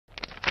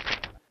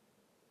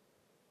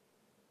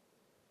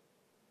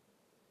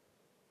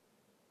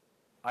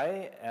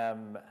I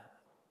am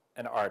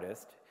an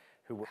artist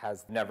who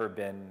has never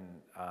been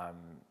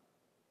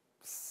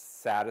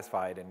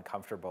satisfied and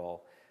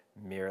comfortable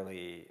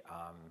merely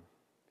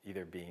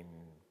either being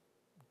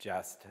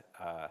just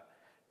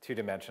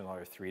two-dimensional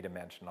or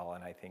three-dimensional.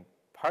 And I think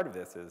part of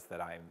this is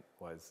that I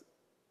was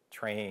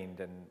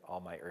trained in all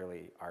my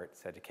early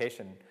arts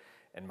education,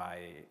 and my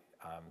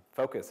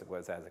focus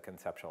was as a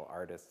conceptual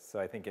artist.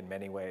 So I think in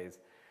many ways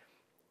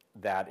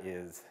that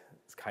is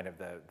kind of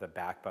the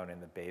backbone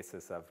and the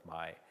basis of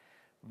my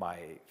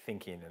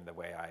thinking and the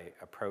way I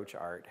approach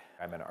art.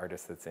 I'm an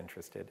artist that's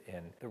interested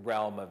in the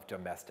realm of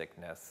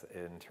domesticness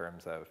in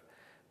terms of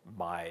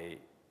my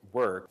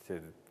work,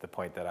 to the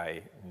point that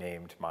I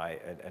named my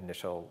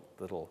initial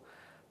little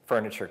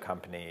furniture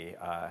company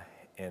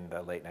in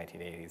the late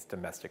 1980s,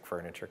 Domestic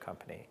Furniture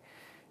Company,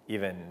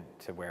 even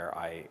to where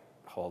I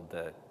hold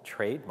the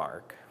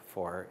trademark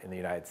in the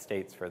United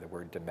States for the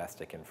word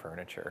domestic in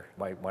furniture.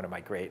 One of my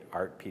great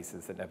art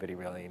pieces that nobody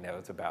really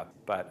knows about.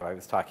 But I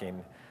was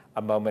talking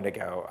a moment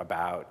ago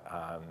about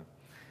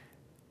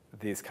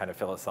these kind of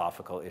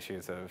philosophical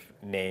issues of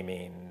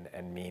naming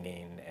and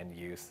meaning and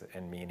use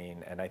and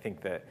meaning. And I think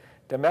the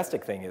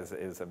domestic thing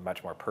is a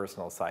much more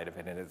personal side of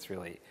it, and it's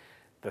really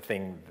the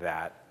thing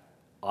that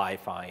I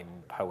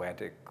find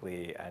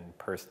poetically and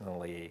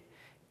personally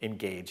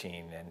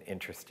engaging and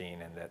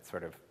interesting, and that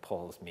sort of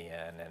pulls me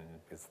in and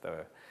is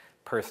the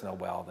personal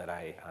well that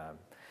I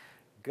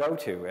go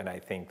to. And I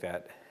think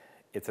that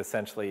it's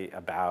essentially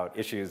about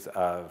issues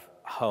of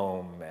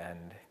home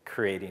and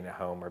creating a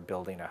home or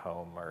building a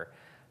home or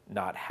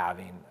not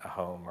having a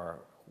home, or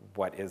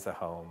what is a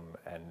home.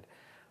 And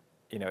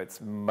it's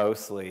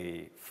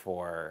mostly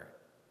for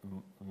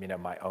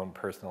my own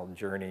personal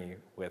journey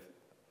with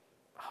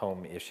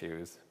home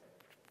issues,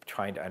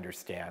 trying to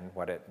understand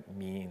what it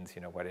means,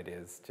 what it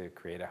is to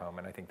create a home.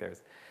 And I think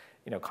there's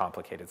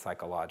complicated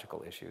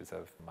psychological issues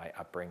of my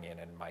upbringing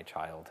and my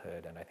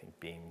childhood, and I think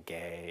being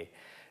gay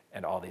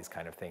and all these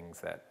kind of things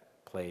that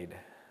played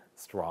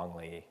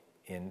strongly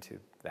into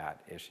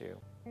that issue.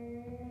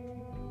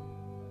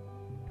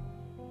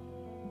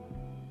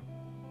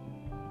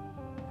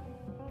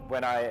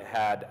 When I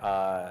had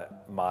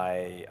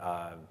my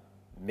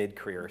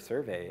mid-career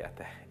survey at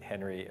the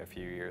Henry a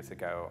few years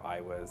ago, I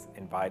was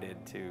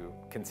invited to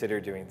consider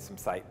doing some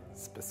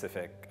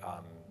site-specific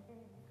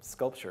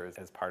sculptures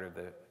as part of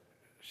the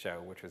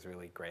show, which was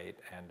really great.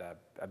 And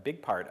a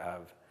big part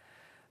of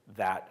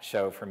that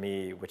show for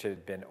me, which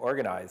had been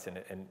organized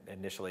and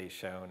initially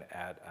shown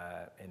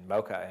in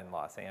MoCA in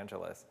Los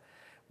Angeles,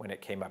 when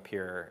it came up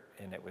here,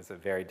 and it was a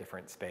very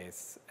different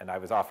space, and I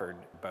was offered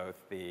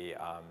both the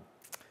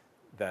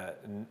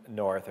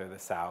north or the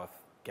south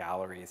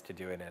galleries to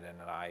do it in,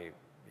 and I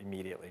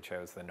immediately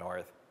chose the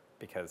north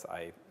because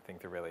I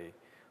think they're really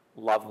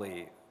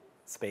lovely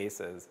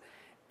spaces,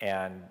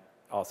 and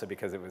also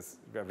because it was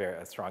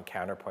a strong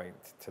counterpoint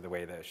to the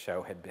way the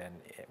show had been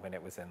when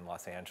it was in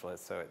Los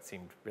Angeles. So it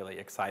seemed really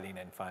exciting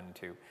and fun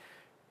to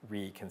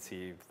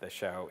reconceive the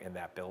show in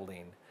that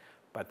building.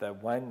 But the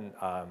one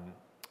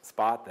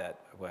spot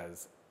that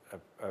was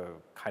a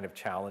kind of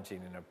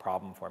challenging and a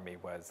problem for me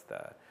was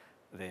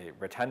the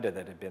rotunda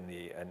that had been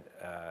the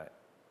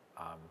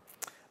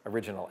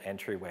original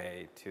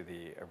entryway to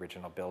the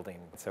original building.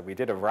 So we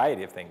did a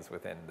variety of things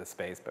within the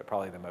space, but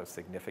probably the most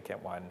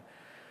significant one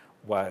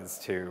was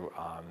to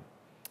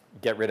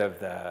get rid of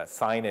the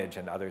signage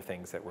and other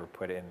things that were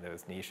put in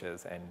those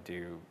niches and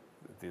do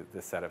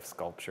the set of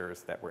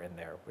sculptures that were in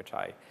there, which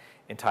I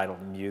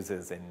entitled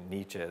Muses in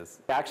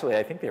Niches. Actually,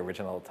 I think the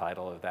original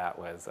title of that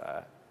was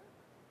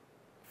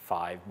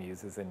 5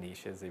 Muses in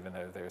Niches, even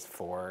though there's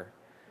 4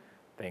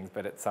 things.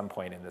 But at some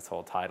point in this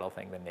whole title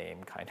thing, the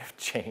name kind of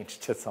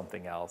changed to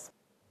something else.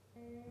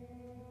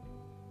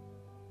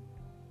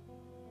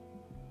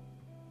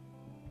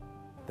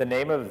 The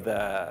name of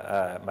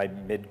my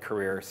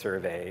mid-career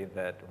survey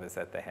that was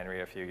at the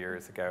Henry a few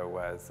years ago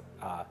was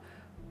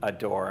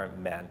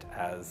Adornment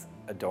as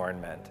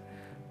Adornment,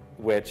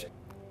 which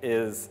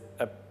is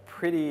a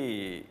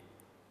pretty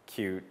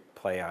cute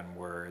play on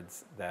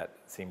words that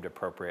seemed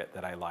appropriate,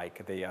 that I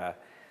like.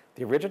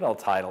 The original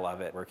title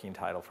of it, working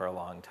title for a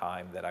long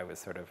time, that I was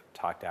sort of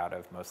talked out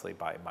of mostly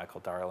by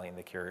Michael Darling,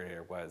 the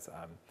curator, was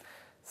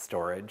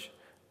Storage,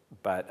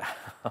 but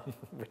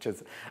which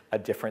is a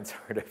different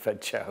sort of a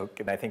joke.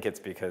 And I think it's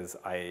because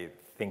I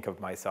think of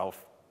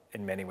myself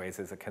in many ways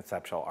as a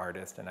conceptual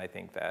artist, and I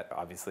think that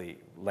obviously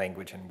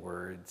language and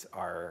words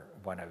are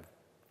one of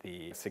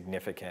the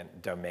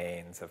significant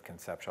domains of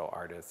conceptual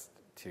artists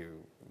to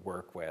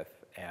work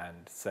with. And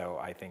so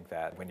I think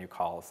that when you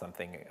call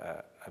something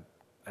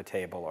a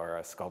table or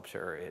a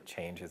sculpture, it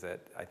changes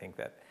it. I think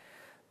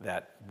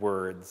that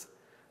words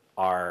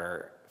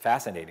are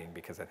fascinating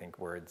because I think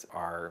words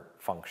are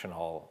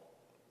functional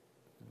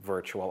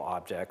virtual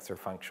objects or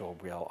functional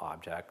real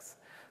objects,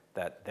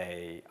 that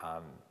they,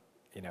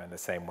 in the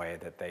same way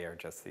that they are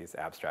just these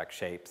abstract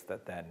shapes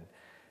that then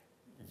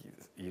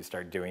you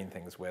start doing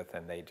things with,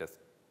 and they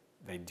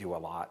do a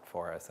lot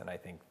for us. And I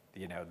think,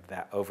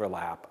 that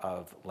overlap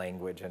of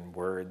language and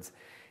words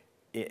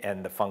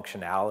and the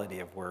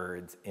functionality of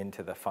words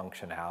into the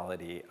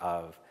functionality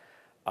of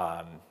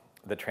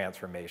the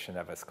transformation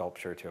of a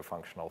sculpture to a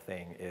functional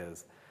thing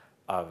is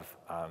of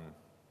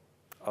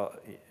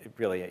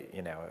really,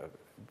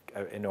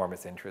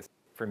 enormous interest.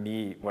 For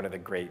me, one of the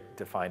great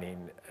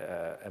defining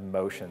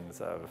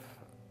emotions of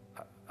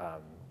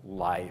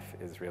life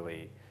is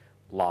really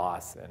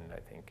loss, and I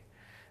think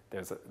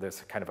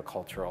there's kind of a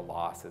cultural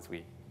loss as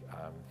we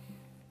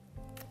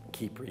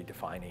keep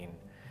redefining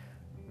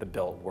the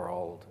built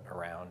world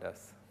around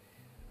us.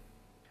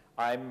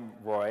 I'm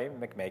Roy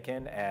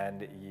McMakin,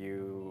 and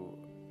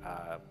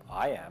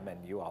I am,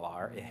 and you all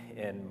are,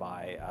 in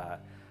my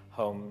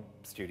home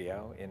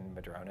studio in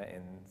Madrona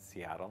in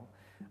Seattle,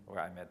 where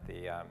I'm at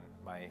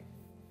my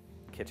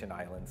kitchen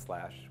island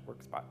 /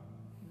 work spot.